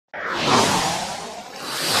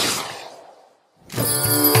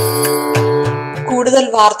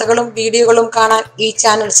കൂടുതൽ വാർത്തകളും വീഡിയോകളും കാണാൻ ഈ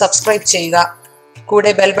ചാനൽ സബ്സ്ക്രൈബ് ചെയ്യുക.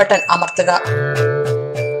 കൂടെ ബെൽ ബട്ടൺ അമർത്തുക.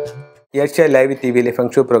 ഏഷ്യ ലൈവ് ടിവിയിലെ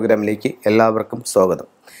ഫെങ് ഷുയ് പ്രോഗ്രാമിലേക്ക് എല്ലാവർക്കും സ്വാഗതം.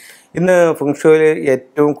 ഇന്ന് ഫെങ് ഷുയിൽ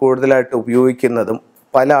ഏറ്റവും കൂടുതലായിട്ട് ഉപയോഗിക്കുന്നതും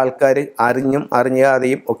പല ആൾക്കാർ അറിഞ്ഞും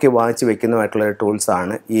അറിയാതെയും ഒക്കെ വാങ്ങിച്ച് വെക്കുന്നതുമായിട്ടുള്ള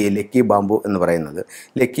ടൂൾസാണ് ഈ ലക്കി ബാംബു എന്ന് പറയുന്നത്.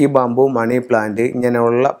 ലക്കി ബാംബു, മണി പ്ലാന്റ്,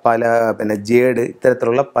 ഇങ്ങനെയുള്ള പല ജേഡ്,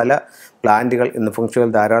 ഇത്തരത്തിലുള്ള പല പ്ലാന്റുകൾ ഇന്ന് ഫെങ് ഷുയിൽ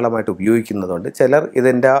ധാരാളമായിട്ട് ഉപയോഗിക്കുന്നതുകൊണ്ട് ചിലർ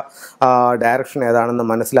ഇതിൻ്റെ ഡയറക്ഷൻ ഏതാണെന്ന്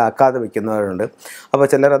മനസ്സിലാക്കാതെ വെക്കുന്നവരുണ്ട്. അപ്പോൾ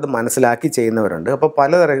ചിലർ അത് മനസ്സിലാക്കി ചെയ്യുന്നവരുണ്ട്. അപ്പോൾ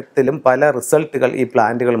പലതരത്തിലും പല റിസൾട്ടുകൾ ഈ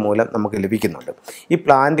പ്ലാന്റുകൾ മൂലം നമുക്ക് ലഭിക്കുന്നുണ്ട്. ഈ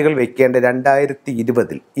പ്ലാന്റുകൾ വെക്കേണ്ട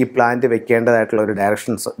 2020 ഈ പ്ലാന്റ് വെക്കേണ്ടതായിട്ടുള്ള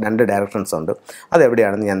രണ്ട് ഡയറക്ഷൻസ് ഉണ്ട്.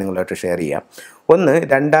 അതെവിടെയാണെന്ന് ഞാൻ നിങ്ങളുമായിട്ട് ഷെയർ ചെയ്യാം. ഒന്ന്,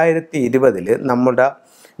 2020 നമ്മുടെ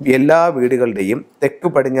എല്ലാ വീടുകളുടെയും തെക്ക്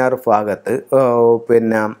പടിഞ്ഞാറ് ഭാഗത്ത്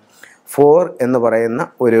 4 എന്ന് പറയുന്ന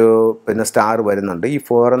ഒരു സ്റ്റാർ വരുന്നുണ്ട്. ഈ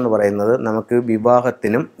 4 എന്ന് പറയുന്നത് നമുക്ക്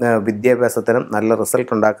വിവാഹത്തിനും വിദ്യാഭ്യാസത്തിനും നല്ല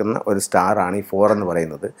റിസൾട്ട് ഉണ്ടാക്കുന്ന ഒരു സ്റ്റാറാണ് ഈ 4 എന്ന്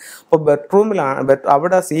പറയുന്നത്. അപ്പോൾ ബെഡ്റൂമിലാണ്,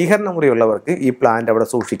 അവിടെ സ്വീകരണ മുറിയുള്ളവർക്ക് ഈ പ്ലാന്റ് അവിടെ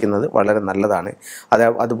സൂക്ഷിക്കുന്നത് വളരെ നല്ലതാണ്.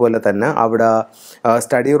 അതുപോലെ തന്നെ അവിടെ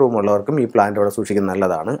സ്റ്റഡി റൂമുള്ളവർക്കും ഈ പ്ലാന്റ് അവിടെ സൂക്ഷിക്കുന്നത്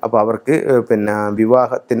നല്ലതാണ്. അപ്പോൾ അവർക്ക്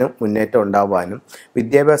വിവാഹത്തിന് മുന്നേറ്റം ഉണ്ടാവാനും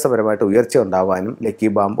വിദ്യാഭ്യാസപരമായിട്ട് ഉയർച്ച ഉണ്ടാവാനും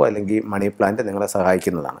ലക്കി ബാംബു അല്ലെങ്കിൽ മണി പ്ലാന്റ് നിങ്ങളെ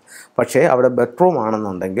സഹായിക്കുന്നതാണ്. പക്ഷേ അവിടെ ബെഡ്റൂം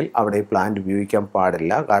ആണെന്നുണ്ടെങ്കിൽ അവിടെ പ്ലാന്റ് ഉപയോഗിക്കാൻ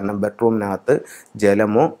പാടില്ല. കാരണം ബെഡ്റൂമിനകത്ത്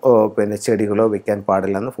ജലമോ ചെടികളോ വെക്കാൻ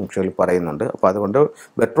പാടില്ല എന്ന് ഫെങ് ഷുയിൽ പറയുന്നുണ്ട്. അപ്പോൾ അതുകൊണ്ട്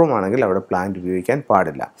ബെഡ്റൂം ആണെങ്കിൽ അവിടെ പ്ലാന്റ് ഉപയോഗിക്കാൻ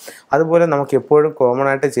പാടില്ല. അതുപോലെ നമുക്ക് എപ്പോഴും കോമൺ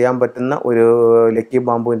ആയിട്ട് ചെയ്യാൻ പറ്റുന്ന ഒരു ലക്കി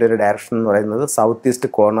ബാംബുവിൻ്റെ ഒരു ഡയറക്ഷൻ എന്ന് പറയുന്നത് സൗത്ത് ഈസ്റ്റ്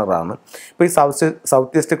കോർണറാണ്. ഇപ്പോൾ ഈ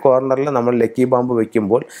സൗത്ത് ഈസ്റ്റ് കോർണറിൽ നമ്മൾ ലക്കി ബാംബു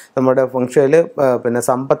വെക്കുമ്പോൾ നമ്മുടെ ഫെങ് ഷുയിൽ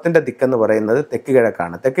സമ്പത്തിൻ്റെ ദിക്കെന്ന് പറയുന്നത് തെക്ക്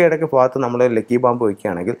കിഴക്കാണ്. തെക്ക് കിഴക്ക് ഭാഗത്ത് നമ്മൾ ലക്കി ബാംബു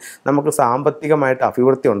വയ്ക്കുകയാണെങ്കിൽ നമുക്ക് സാമ്പത്തികമായിട്ട്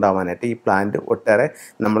അഭിവൃദ്ധി ഉണ്ടാവാനായിട്ട് ഈ പ്ലാന്റ് ഒട്ടേറെ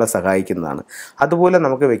നമ്മളെ സഹായിക്കുന്നതാണ്. അതുപോലെ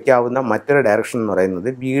നമുക്ക് വെക്കാവുന്ന മറ്റൊരു ഡയറക്ഷൻ എന്ന് പറയുന്നത്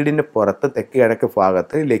വീടിന് പുറത്ത് തെക്ക് കിഴക്ക്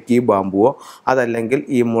ഭാഗത്ത് ലക്കി ബാംബുവോ അതല്ലെങ്കിൽ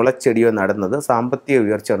ഈ മുളച്ചെടിയോ നടുന്നത് സാമ്പത്തിക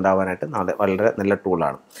ഉയർച്ച ഉണ്ടാവാനായിട്ട് വളരെ നല്ല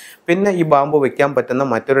ടൂളാണ്. പിന്നെ ഈ ബാംബു വെക്കാൻ പറ്റുന്ന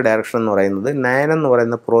മറ്റൊരു ഡയറക്ഷൻ എന്ന് പറയുന്നത് 9 എന്ന്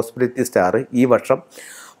പറയുന്ന പ്രോസ്പെരിറ്റി സ്റ്റാർ ഈ വർഷം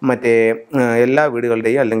എല്ലാ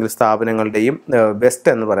വീടുകളുടെയും അല്ലെങ്കിൽ സ്ഥാപനങ്ങളുടെയും ബെസ്റ്റ്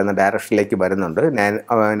എന്ന് പറയുന്ന ഡയറക്ഷനിലേക്ക് വരുന്നുണ്ട്.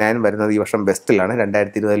 9 വരുന്നത് ഈ വർഷം ബെസ്റ്റിലാണ്,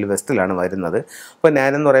 2020 ബെസ്റ്റിലാണ് വരുന്നത്. അപ്പോൾ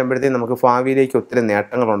 9 എന്ന് പറയുമ്പോഴത്തേക്കും നമുക്ക് ഭാവിയിലേക്ക് ഒത്തിരി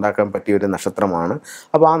നേട്ടങ്ങൾ ഉണ്ടാക്കാൻ പറ്റിയ ഒരു നക്ഷത്രമാണ്.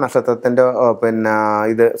 അപ്പോൾ ആ നക്ഷത്രത്തിൻ്റെ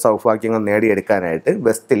ഇത് സൗഭാഗ്യങ്ങൾ നേടിയെടുക്കാനായിട്ട്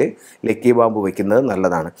ബെസ്റ്റിൽ ലക്കി ബാംബു വയ്ക്കുന്നത്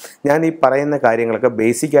നല്ലതാണ്. ഞാൻ ഈ പറയുന്ന കാര്യങ്ങളൊക്കെ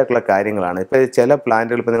ബേസിക് ആയിട്ടുള്ള കാര്യങ്ങളാണ്. ഇപ്പോൾ ചില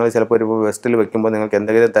പ്ലാന്റുകൾ ഇപ്പോൾ നിങ്ങൾ ചിലപ്പോൾ ഒരു ബെസ്റ്റിൽ വെക്കുമ്പോൾ നിങ്ങൾക്ക്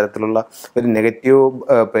എന്തെങ്കിലും തരത്തിലുള്ള ഒരു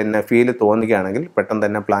നെഗറ്റീവ് ഫീല് തോന്നുകയാണെങ്കിൽ പെട്ടെന്ന്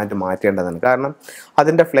തന്നെ പ്ലാന്റ് മാറ്റേണ്ടതാണ്. കാരണം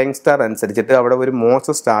അതിൻ്റെ ഫ്ലെയിങ് സ്റ്റാർ അനുസരിച്ചിട്ട് അവിടെ ഒരു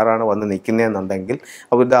മോശം സ്റ്റാറാണ് വന്ന് നിൽക്കുന്നതെന്നുണ്ടെങ്കിൽ,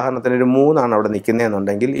 ഉദാഹരണത്തിന് ഒരു 3 ആണ് അവിടെ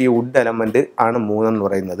നിൽക്കുന്നതെന്നുണ്ടെങ്കിൽ ഈ വുഡ് എലമെൻറ്റ് ആണ് 3 എന്ന്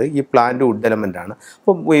പറയുന്നത്. ഈ പ്ലാന്റ് വുഡ് എലമെൻ്റ് ആണ്.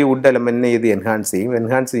 അപ്പോൾ ഈ വുഡ് എലമെൻറ്റിനെ ഇത്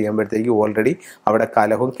എൻഹാൻസ് ചെയ്യുമ്പോഴത്തേക്ക് ഓൾറെഡി അവിടെ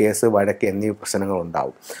കലഹവും കേസ് വഴക്ക് എന്നീ പ്രശ്നങ്ങൾ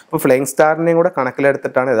ഉണ്ടാവും. അപ്പോൾ ഫ്ലെയിങ് സ്റ്റാറിനെയും കൂടെ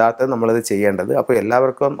കണക്കിലെടുത്തിട്ടാണ് യഥാർത്ഥത്തിൽ നമ്മളത് ചെയ്യേണ്ടത്. അപ്പോൾ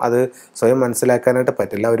എല്ലാവർക്കും അത് സ്വയം മനസ്സിലാക്കാനായിട്ട്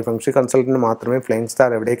പറ്റില്ല. ഒരു ഫെങ് ഷുയ് കൺസൾട്ടൻറ്റിന് മാത്രമേ ഫ്ലെയിങ് സ്റ്റാർ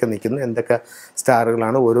എവിടെയൊക്കെ നിൽക്കുന്നു, എന്തൊക്കെ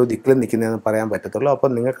സ്റ്റാറുകളാണ് ഓരോ ദിക്കിലും നിൽക്കുന്നതെന്ന് പറയാൻ പറ്റത്തുള്ളൂ. അപ്പോൾ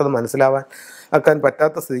നിങ്ങൾക്കത് മനസ്സിലാക്കാൻ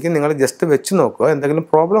പറ്റാത്ത സ്ഥിതിക്ക് നിങ്ങൾ ജസ്റ്റ് വെച്ച് നോക്കുക. എന്തെങ്കിലും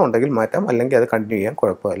പ്രോബ്ലം ഉണ്ടെങ്കിൽ മാറ്റാം, അല്ലെങ്കിൽ അത് കണ്ടിന്യൂ ചെയ്യാൻ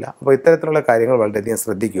കുഴപ്പമില്ല. അപ്പോൾ ഇത്തരത്തിലുള്ള കാര്യങ്ങൾ വളരെയധികം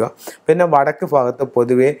ശ്രദ്ധിക്കുക. പിന്നെ വടക്ക് ഭാഗത്ത്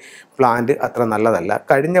പൊതുവേ പ്ലാന്റ് അത്ര നല്ലതല്ല.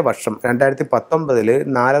 കഴിഞ്ഞ വർഷം 2019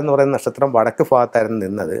 4 എന്ന് പറയുന്ന നക്ഷത്രം വടക്ക് ഭാഗത്തായിരുന്നു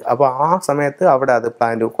നിന്നത്. അപ്പോൾ ആ സമയത്ത് അവിടെ അത്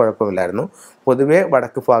പ്ലാന്റ് കുഴപ്പമില്ലായിരുന്നു. പൊതുവേ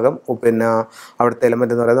വടക്ക് ഭാഗം അവിടുത്തെ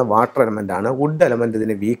എലമെൻ്റ് എന്ന് പറയുന്നത് വാട്ടർ എലമെൻ്റ് ആണ്. വുഡ് എലമെൻ്റ്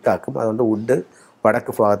ഇതിനെ വീക്കാക്കും. അതുകൊണ്ട് വുഡ്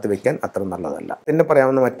വടക്ക് ഭാഗത്ത് വയ്ക്കാൻ അത്ര നല്ലതല്ല. പിന്നെ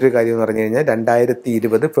പറയാവുന്ന മറ്റൊരു കാര്യം എന്ന് പറഞ്ഞു കഴിഞ്ഞാൽ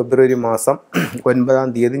 2020 ഫെബ്രുവരി മാസം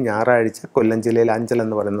 9 ഞായറാഴ്ച കൊല്ലം ജില്ലയിൽ അഞ്ചൽ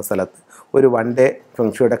എന്ന് പറയുന്ന സ്ഥലത്ത് ഒരു 1 ഡേ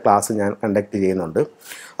ഫെങ് ഷുയുടെ ക്ലാസ് ഞാൻ കണ്ടക്ട് ചെയ്യുന്നുണ്ട്.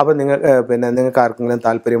 അപ്പോൾ നിങ്ങൾക്ക് ആർക്കെങ്കിലും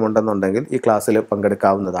താല്പര്യമുണ്ടെന്നുണ്ടെങ്കിൽ ഈ ക്ലാസ്സിൽ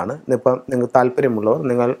പങ്കെടുക്കാവുന്നതാണ്. ഇപ്പം നിങ്ങൾക്ക് താല്പര്യമുള്ളവർ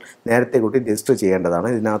നിങ്ങൾ നേരത്തെ കൂട്ടി രജിസ്റ്റർ ചെയ്യേണ്ടതാണ്.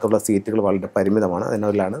 ഇതിനകത്തുള്ള സീറ്റുകൾ വളരെ പരിമിതമാണ്.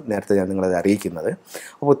 അതിനാലാണ് നേരത്തെ ഞാൻ നിങ്ങളത് അറിയിക്കുന്നത്.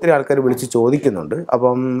 അപ്പോൾ ഒത്തിരി ആൾക്കാർ വിളിച്ച് ചോദിക്കുന്നുണ്ട്.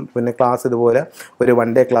 അപ്പം ക്ലാസ് ഇതുപോലെ ഒരു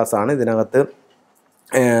 1 ഡേ ക്ലാസ്സാണ്. ഇതിനകത്ത്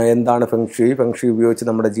എന്താണ് ഫെങ് ഷുയ് ഉപയോഗിച്ച്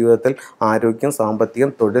നമ്മുടെ ജീവിതത്തിൽ ആരോഗ്യം, സാമ്പത്തികം,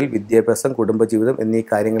 തൊഴിൽ, വിദ്യാഭ്യാസം, കുടുംബജീവിതം എന്നീ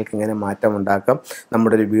കാര്യങ്ങൾക്ക് എങ്ങനെ മാറ്റം ഉണ്ടാക്കാം,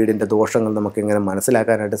 നമ്മുടെ ഒരു വീടിൻ്റെ ദോഷങ്ങൾ നമുക്ക് എങ്ങനെ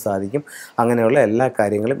മനസ്സിലാക്കാനായിട്ട് സാധിക്കും, അങ്ങനെയുള്ള എല്ലാ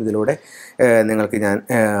കാര്യങ്ങളും ഇതിലൂടെ നിങ്ങൾക്ക് ഞാൻ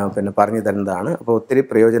പറഞ്ഞു തരുന്നതാണ്. അപ്പോൾ ഒത്തിരി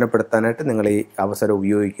പ്രയോജനപ്പെടുത്താനായിട്ട് നിങ്ങൾ ഈ അവസരം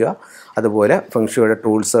ഉപയോഗിക്കുക. അതുപോലെ ഫെങ് ഷുയുടെ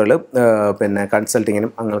ടൂൾസുകൾ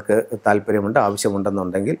കൺസൾട്ടിങ്ങിനും നിങ്ങൾക്ക് താല്പര്യമുണ്ട്,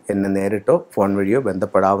 ആവശ്യമുണ്ടെന്നുണ്ടെങ്കിൽ എന്നെ നേരിട്ടോ ഫോൺ വഴിയോ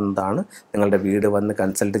ബന്ധപ്പെടാവുന്നതാണ്. നിങ്ങളുടെ വീട് വന്ന്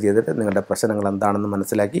കൺസൾട്ട് ചെയ്തിട്ട് നിങ്ങളുടെ പ്രശ്നങ്ങൾ എന്താണെന്ന്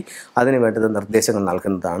മനസ്സിലാക്കി അതിന് വേണ്ടത് നിർദ്ദേശങ്ങൾ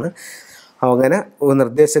നൽകുന്നതാണ്. അങ്ങനെ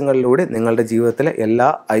നിർദ്ദേശങ്ങളിലൂടെ നിങ്ങളുടെ ജീവിതത്തിലെ എല്ലാ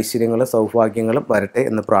ഐശ്വര്യങ്ങളും സൗഭാഗ്യങ്ങളും വരട്ടെ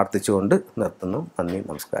എന്ന് പ്രാർത്ഥിച്ചുകൊണ്ട് നിർത്തുന്നു. നന്ദി,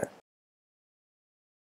 നമസ്കാരം.